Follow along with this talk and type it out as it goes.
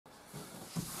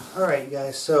Alright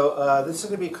guys, so this is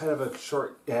going to be kind of a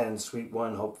short and sweet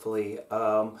one hopefully.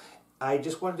 I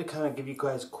just wanted to kind of give you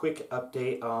guys a quick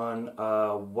update on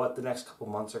what the next couple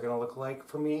months are going to look like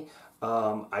for me.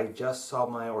 I just saw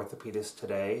my orthopedist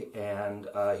today, and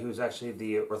he was actually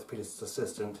the orthopedist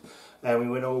assistant, and we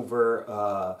went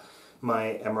over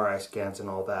my MRI scans and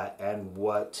all that and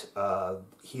what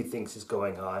he thinks is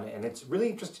going on. And it's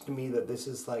really interesting to me that this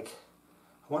is like,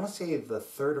 I want to say the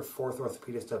third or fourth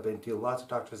orthopedist I've been to, lots of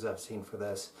doctors I've seen for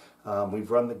this.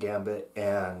 We've run the gambit,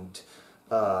 and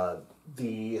I've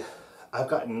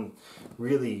gotten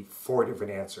really 4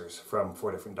 different answers from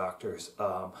 4 different doctors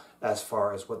as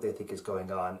far as what they think is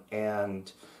going on. And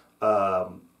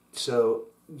so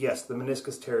yes, the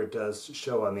meniscus tear does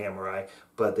show on the MRI,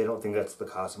 but they don't think that's the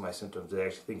cause of my symptoms. They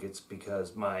actually think it's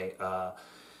because my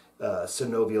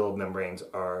synovial membranes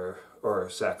or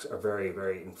sacs are very,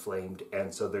 very inflamed,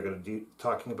 and so they're going to be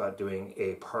talking about doing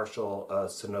a partial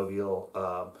synovial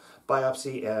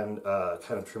biopsy and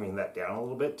kind of trimming that down a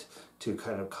little bit to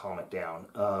kind of calm it down.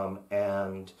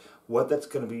 And what that's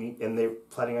going to be, and they're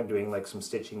planning on doing like some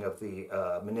stitching of the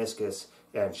meniscus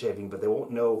and shaving, but they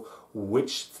won't know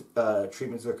which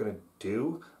treatments they're going to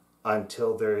do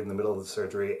until they're in the middle of the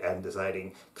surgery and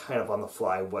deciding kind of on the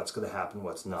fly what's going to happen,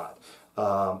 what's not.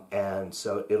 And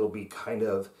so it'll be kind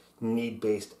of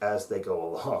need-based as they go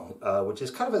along, which is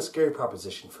kind of a scary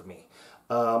proposition for me.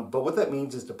 But what that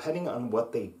means is, depending on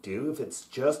what they do, if it's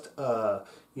just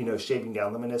you know, shaving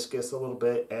down the meniscus a little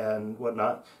bit and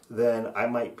whatnot, then I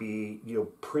might be, you know,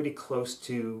 pretty close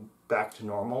to back to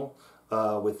normal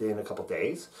within a couple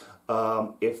days.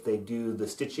 If they do the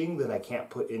stitching, then I can't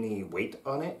put any weight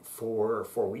on it for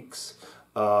 4 weeks.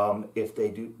 If they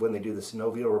do, when they do the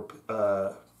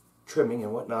synovial trimming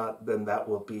and whatnot, then that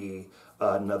will be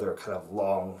another kind of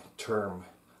long-term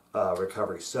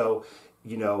recovery. So,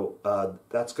 you know,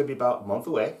 that's going to be about a month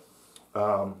away,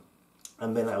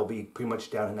 and then I'll be pretty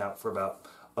much down and out for about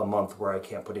a month where I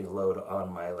can't put any load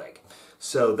on my leg.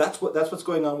 So that's what's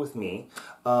going on with me.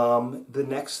 The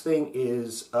next thing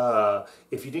is,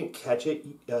 if you didn't catch it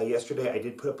yesterday, I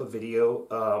did put up a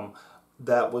video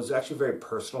that was actually very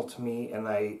personal to me,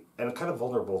 and kind of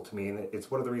vulnerable to me, and it's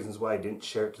one of the reasons why I didn't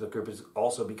share it to the group, is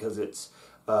also because it's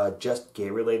just gay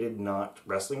related, not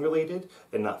wrestling related,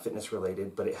 and not fitness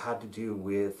related, but it had to do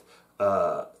with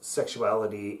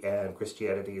sexuality and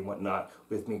Christianity and whatnot,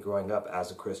 with me growing up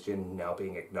as a Christian, now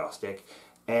being agnostic.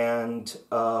 And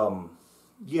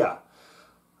yeah,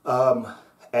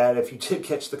 and if you did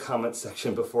catch the comment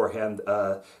section beforehand,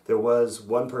 there was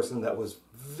one person that was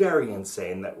very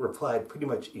insane that replied pretty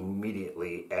much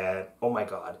immediately, and oh my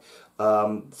god.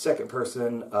 Second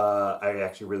person, I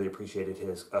actually really appreciated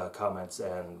his comments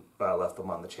and left them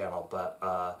on the channel, but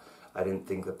I didn't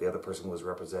think that the other person was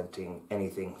representing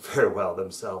anything very well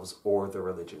themselves or the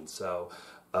religion. So,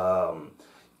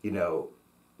 you know,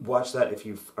 watch that if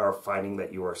you are finding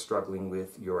that you are struggling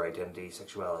with your identity,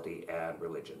 sexuality, and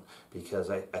religion, because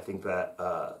I think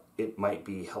that it might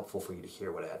be helpful for you to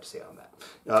hear what I had to say on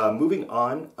that. Moving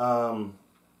on,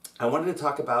 I wanted to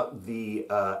talk about the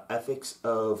ethics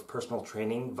of personal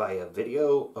training via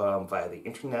video, via the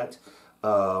internet,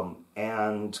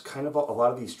 and kind of a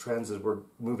lot of these trends as we're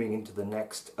moving into the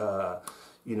next,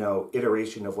 you know,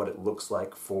 iteration of what it looks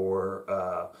like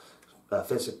for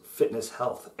fitness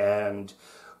health. And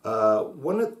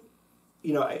one of,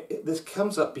 you know, this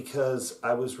comes up because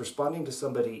I was responding to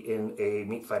somebody in a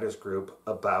meat fighters group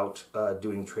about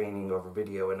doing training over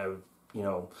video, and you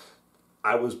know,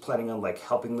 I was planning on like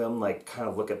helping them like kind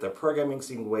of look at their programming,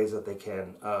 seeing ways that they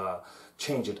can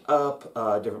change it up,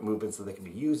 different movements that they can be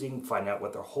using, find out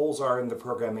what their holes are in the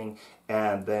programming,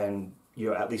 and then, you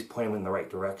know, at least point them in the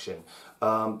right direction.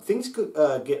 Things could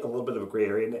get a little bit of a gray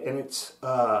area, and it's,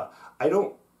 I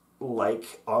don't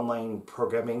like online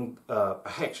programming. I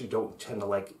actually don't tend to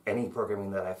like any programming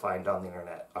that I find on the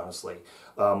internet, honestly.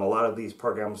 A lot of these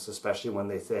programs, especially when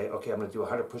they say, okay, I'm going to do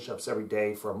 100 push-ups every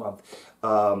day for a month,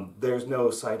 there's no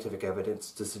scientific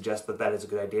evidence to suggest that that is a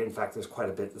good idea. In fact, there's quite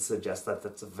a bit that suggests that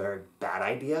that's a very bad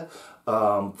idea.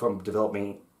 From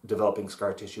developing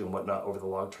scar tissue and whatnot over the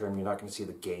long term, you're not going to see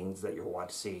the gains that you want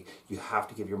to see. You have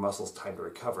to give your muscles time to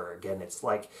recover. Again, it's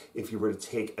like if you were to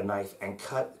take a knife and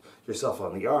cut yourself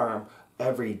on the arm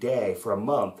every day for a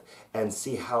month and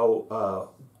see how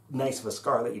nice of a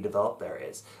scar that you develop there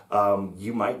is.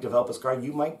 You might develop a scar,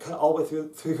 you might cut all the way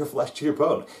through your flesh to your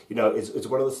bone. You know, it's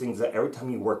one of those things that every time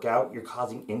you work out, you're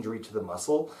causing injury to the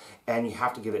muscle, and you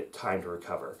have to give it time to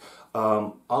recover.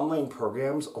 Online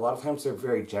programs, a lot of times they're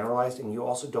very generalized, and you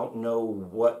also don't know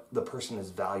what the person is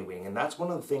valuing, and that's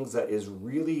one of the things that is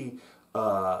really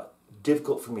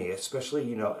difficult for me, especially,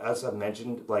 you know, as I've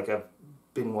mentioned, like I've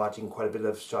been watching quite a bit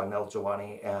of Sean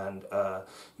El-Jawani, and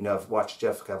I've watched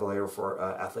Jeff Cavaliere for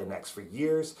Athlete Next for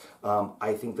years.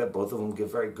 I think that both of them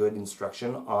give very good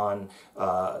instruction on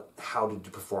how to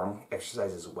perform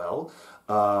exercises well.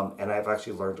 And I've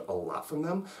actually learned a lot from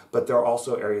them, but there are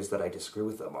also areas that I disagree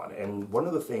with them on. And one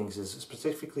of the things is,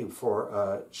 specifically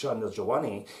for Sean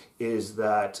El-Jawani, is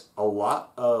that a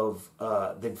lot of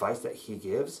the advice that he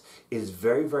gives is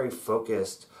very, very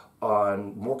focused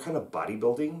on more kind of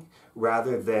bodybuilding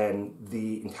rather than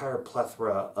the entire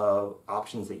plethora of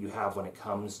options that you have when it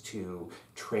comes to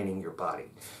training your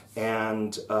body.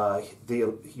 And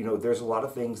there's a lot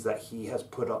of things that he has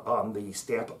put on the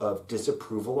stamp of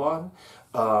disapproval on,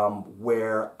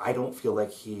 where I don't feel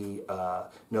like he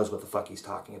knows what the fuck he's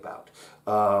talking about.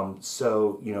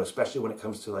 Especially when it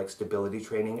comes to like stability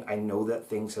training, I know that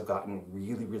things have gotten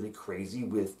really, really crazy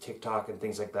with TikTok and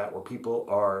things like that, where people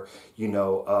are,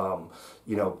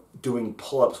 doing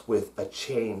pull-ups with a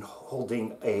chain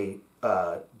holding a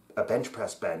bench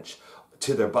press bench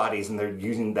to their bodies, and they're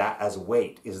using that as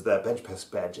weight, is the bench press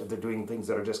bench, and they're doing things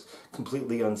that are just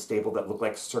completely unstable that look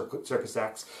like circus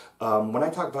acts. When I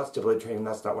talk about stability training,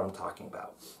 that's not what I'm talking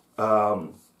about.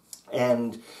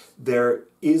 And there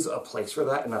is a place for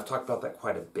that, and I've talked about that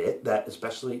quite a bit, that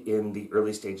especially in the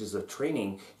early stages of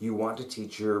training, you want to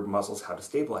teach your muscles how to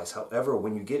stabilize. However,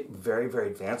 when you get very, very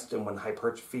advanced and when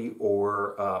hypertrophy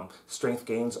or strength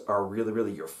gains are really,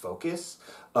 really your focus,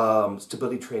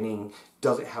 stability training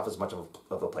doesn't have as much of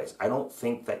a place. I don't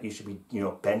think that you should be,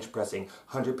 bench pressing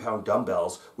 100-pound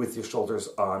dumbbells with your shoulders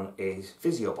on a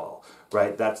physio ball,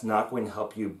 right? That's not going to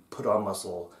help you put on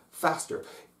muscle faster.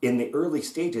 In the early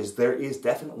stages, there is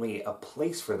definitely a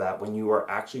place for that when you are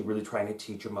actually really trying to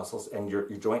teach your muscles and your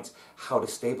joints how to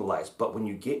stabilize. But when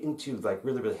you get into like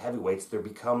really, really heavy weights, there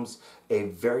becomes a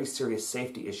very serious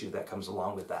safety issue that comes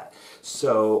along with that.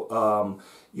 So,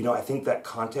 I think that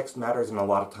context matters, and a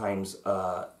lot of times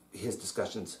his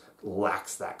discussions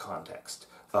lacks that context.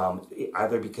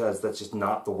 Either because that's just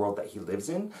not the world that he lives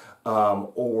in,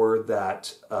 or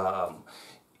that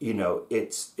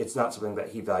it's not something that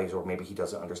he values, or maybe he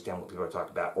doesn't understand what people are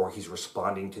talking about, or he's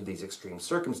responding to these extreme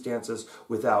circumstances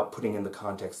without putting in the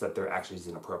context that there actually is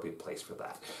an appropriate place for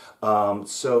that.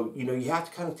 You have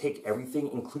to kind of take everything,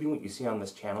 including what you see on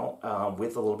this channel,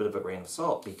 with a little bit of a grain of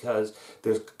salt, because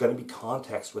there's going to be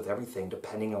context with everything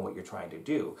depending on what you're trying to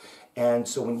do. And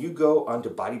so when you go onto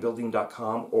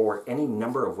bodybuilding.com or any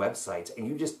number of websites and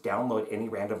you just download any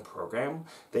random program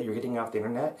that you're getting off the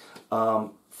internet,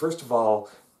 first of all,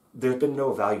 there's been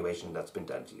no evaluation that's been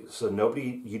done to you. So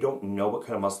you don't know what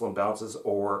kind of muscle imbalances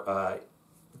or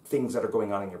things that are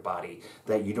going on in your body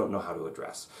that you don't know how to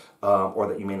address, or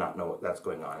that you may not know what that's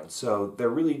going on. And so there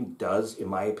really does, in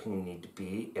my opinion, need to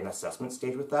be an assessment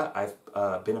stage with that.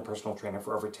 I've been a personal trainer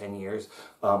for over 10 years.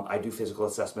 I do physical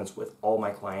assessments with all my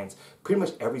clients. Pretty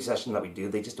much every session that we do,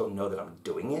 they just don't know that I'm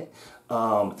doing it.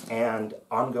 And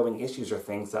ongoing issues are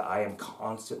things that I am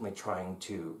constantly trying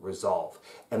to resolve.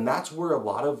 And that's where a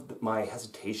lot of my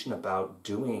hesitation about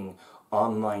doing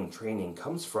online training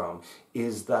comes from,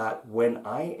 is that when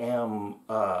I am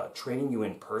training you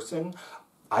in person,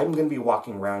 I'm going to be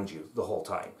walking around you the whole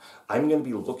time. I'm going to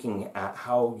be looking at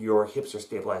how your hips are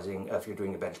stabilizing if you're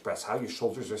doing a bench press, how your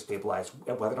shoulders are stabilized,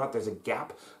 whether or not there's a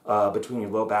gap between your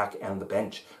low back and the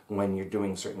bench when you're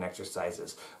doing certain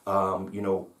exercises.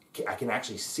 I can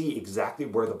actually see exactly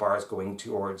where the bar is going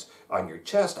towards on your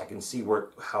chest. I can see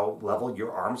how level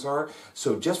your arms are.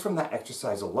 So just from that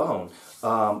exercise alone,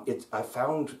 I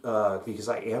found, because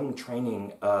I am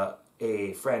training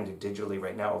a friend digitally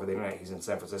right now over the internet. He's in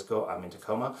San Francisco. I'm in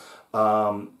Tacoma.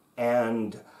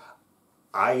 And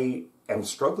I am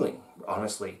struggling,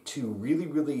 honestly, to really,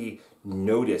 really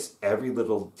notice every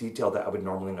little detail that I would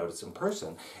normally notice in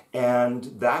person. And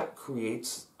that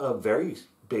creates a very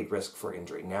big risk for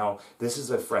injury. Now, this is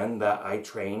a friend that I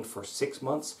trained for 6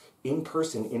 months in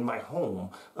person in my home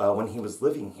when he was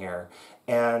living here.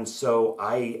 And so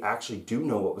I actually do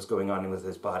know what was going on with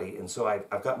his body. And so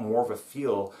I've got more of a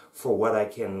feel for what I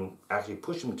can actually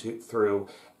push him through,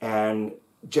 and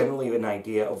generally an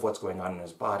idea of what's going on in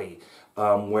his body.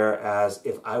 Whereas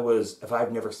if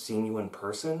I've never seen you in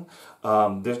person,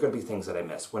 there's going to be things that I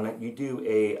miss. When you do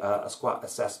a squat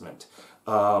assessment,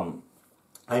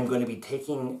 I'm going to be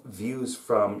taking views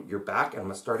from your back, and I'm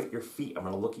going to start at your feet. I'm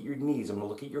going to look at your knees. I'm going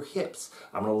to look at your hips.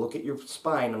 I'm going to look at your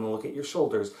spine. I'm going to look at your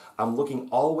shoulders. I'm looking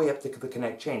all the way up to the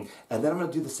connect chain. And then I'm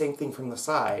going to do the same thing from the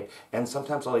side, and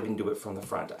sometimes I'll even do it from the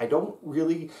front. I don't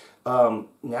really,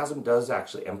 NASM does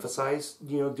actually emphasize,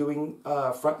 doing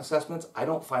front assessments. I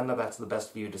don't find that that's the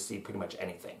best view to see pretty much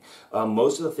anything.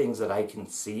 Most of the things that I can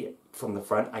see from the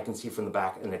front, I can see from the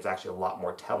back, and it's actually a lot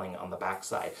more telling on the back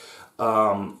side.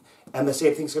 And the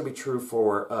same thing's going to be true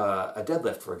for a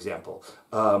deadlift, for example.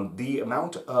 The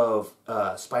amount of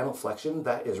spinal flexion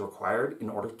that is required in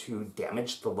order to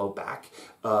damage the low back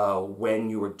when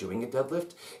you are doing a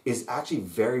deadlift is actually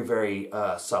very, very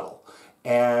subtle.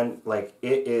 And like,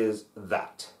 it is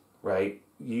that, right?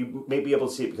 You may be able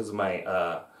to see it because of my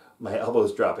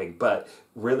elbows dropping, but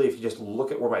really, if you just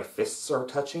look at where my fists are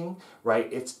touching,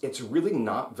 right, it's really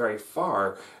not very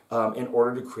far in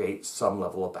order to create some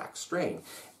level of back strain.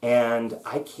 And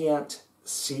I can't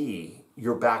see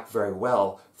your back very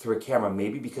well through a camera,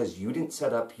 maybe because you didn't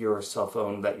set up your cell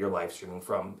phone that you're live streaming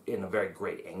from in a very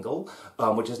great angle,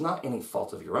 which is not any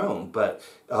fault of your own, but,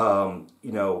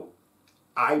 you know,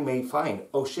 I may find,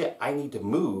 oh shit, I need to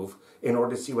move in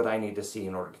order to see what I need to see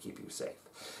in order to keep you safe.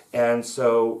 And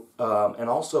so, and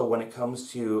also when it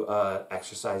comes to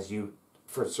exercise,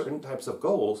 for certain types of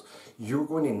goals, you're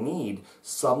going to need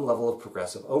some level of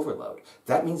progressive overload.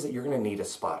 That means that you're going to need a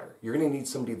spotter. You're going to need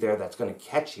somebody there that's going to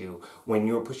catch you when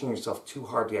you're pushing yourself too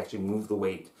hard to actually move the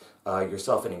weight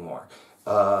yourself anymore.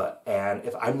 And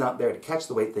if I'm not there to catch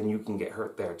the weight, then you can get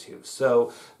hurt there too.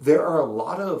 So there are a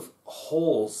lot of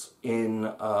holes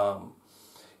in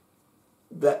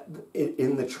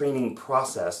in the training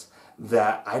process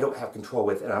that I don't have control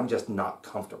with, and I'm just not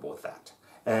comfortable with that.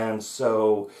 And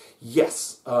so,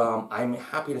 yes, I'm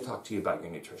happy to talk to you about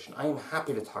your nutrition. I am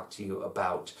happy to talk to you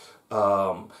about,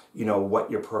 you know,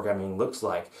 what your programming looks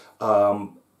like.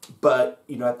 But,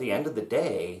 you know, at the end of the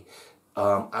day,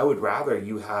 I would rather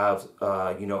you have,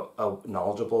 you know, a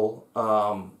knowledgeable,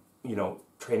 you know,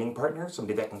 training partner,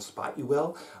 somebody that can spot you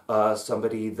well,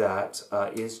 somebody that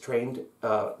is trained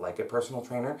like a personal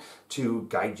trainer to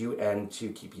guide you and to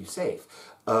keep you safe.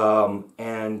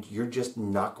 And you're just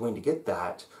not going to get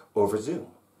that over Zoom.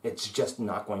 It's just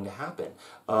not going to happen.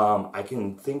 I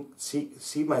can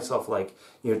see myself like,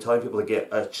 you know, telling people to get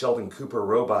a Sheldon Cooper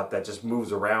robot that just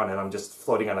moves around and I'm just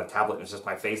floating on a tablet and it's just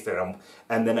my face there,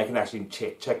 and then I can actually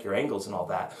check your angles and all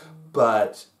that.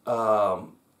 But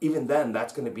even then,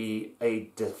 that's going to be a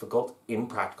difficult,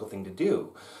 impractical thing to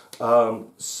do.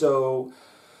 So,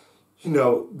 you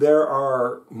know, there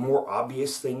are more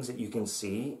obvious things that you can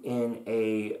see in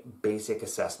a basic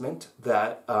assessment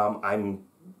that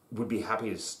would be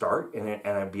happy to start, and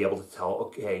I'd be able to tell,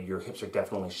 okay, your hips are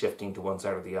definitely shifting to one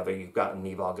side or the other. You've got a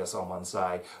knee valgus on one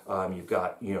side. You've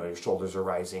got, you know, your shoulders are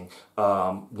rising.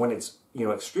 When it's, you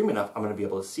know, extreme enough, I'm going to be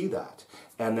able to see that,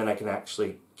 and then I can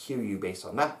actually cue you based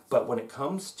on that. But when it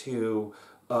comes to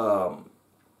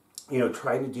you know,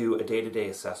 trying to do a day-to-day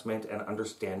assessment and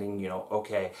understanding, you know,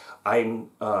 okay, and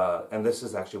this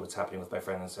is actually what's happening with my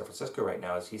friend in San Francisco right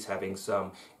now, is he's having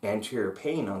some anterior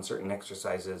pain on certain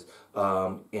exercises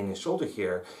in his shoulder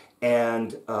here,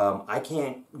 and I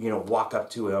can't, you know, walk up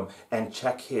to him and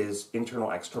check his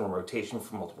internal, external rotation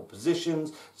from multiple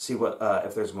positions, see what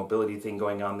if there's a mobility thing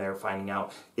going on there, finding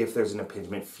out if there's an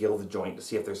impingement, feel the joint to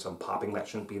see if there's some popping that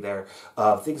shouldn't be there,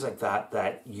 things like that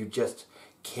that you just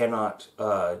cannot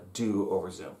do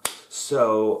over Zoom.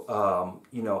 So,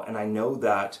 you know, and I know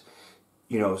that,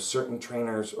 you know, certain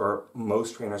trainers or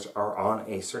most trainers are on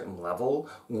a certain level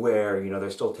where, you know, they're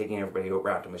still taking everybody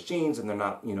around to machines and they're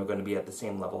not, you know, going to be at the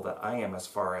same level that I am as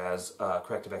far as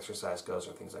corrective exercise goes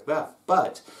or things like that.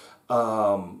 But,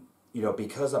 you know,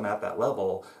 because I'm at that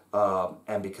level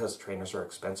and because trainers are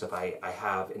expensive, I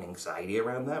have an anxiety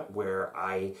around that where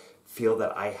I feel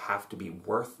that I have to be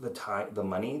worth the time, the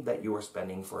money that you are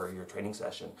spending for your training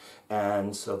session.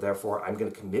 And so therefore I'm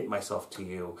going to commit myself to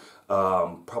you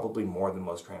probably more than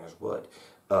most trainers would.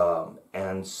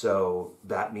 And so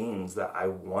that means that I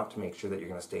want to make sure that you're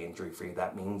going to stay injury free.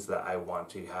 That means that I want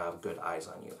to have good eyes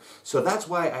on you. So that's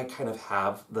why I kind of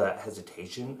have the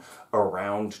hesitation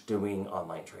around doing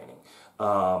online training.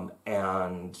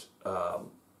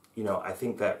 You know, I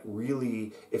think that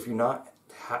really, if you're not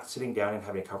sitting down and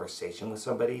having a conversation with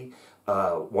somebody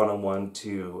one-on-one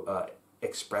to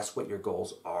express what your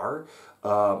goals are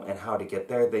and how to get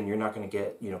there, then you're not going to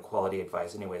get, you know, quality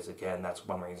advice anyways. Again, that's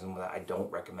one reason that I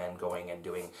don't recommend going and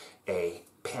doing a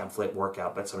pamphlet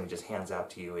workout that somebody just hands out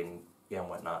to you and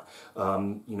whatnot.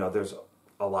 You know, there's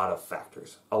a lot of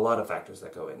factors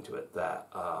that go into it that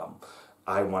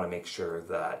I want to make sure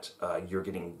that you're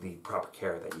getting the proper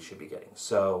care that you should be getting.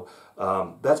 So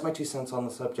that's my 2 cents on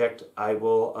the subject. I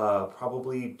will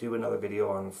probably do another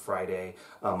video on Friday.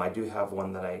 I do have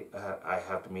one that I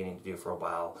have been meaning to do for a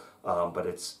while, but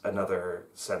it's another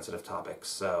sensitive topic.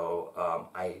 So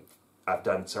I've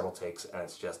done several takes and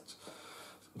it's just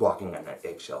walking on an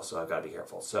eggshell, so I've got to be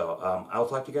careful. So I'll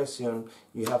talk to you guys soon.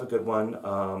 You have a good one,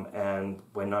 and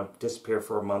when I disappear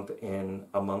for a month in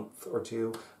a month or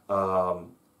two,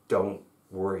 don't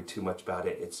worry too much about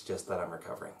it. It's just that I'm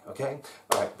recovering, okay?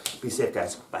 All right, be safe,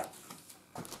 guys. Bye.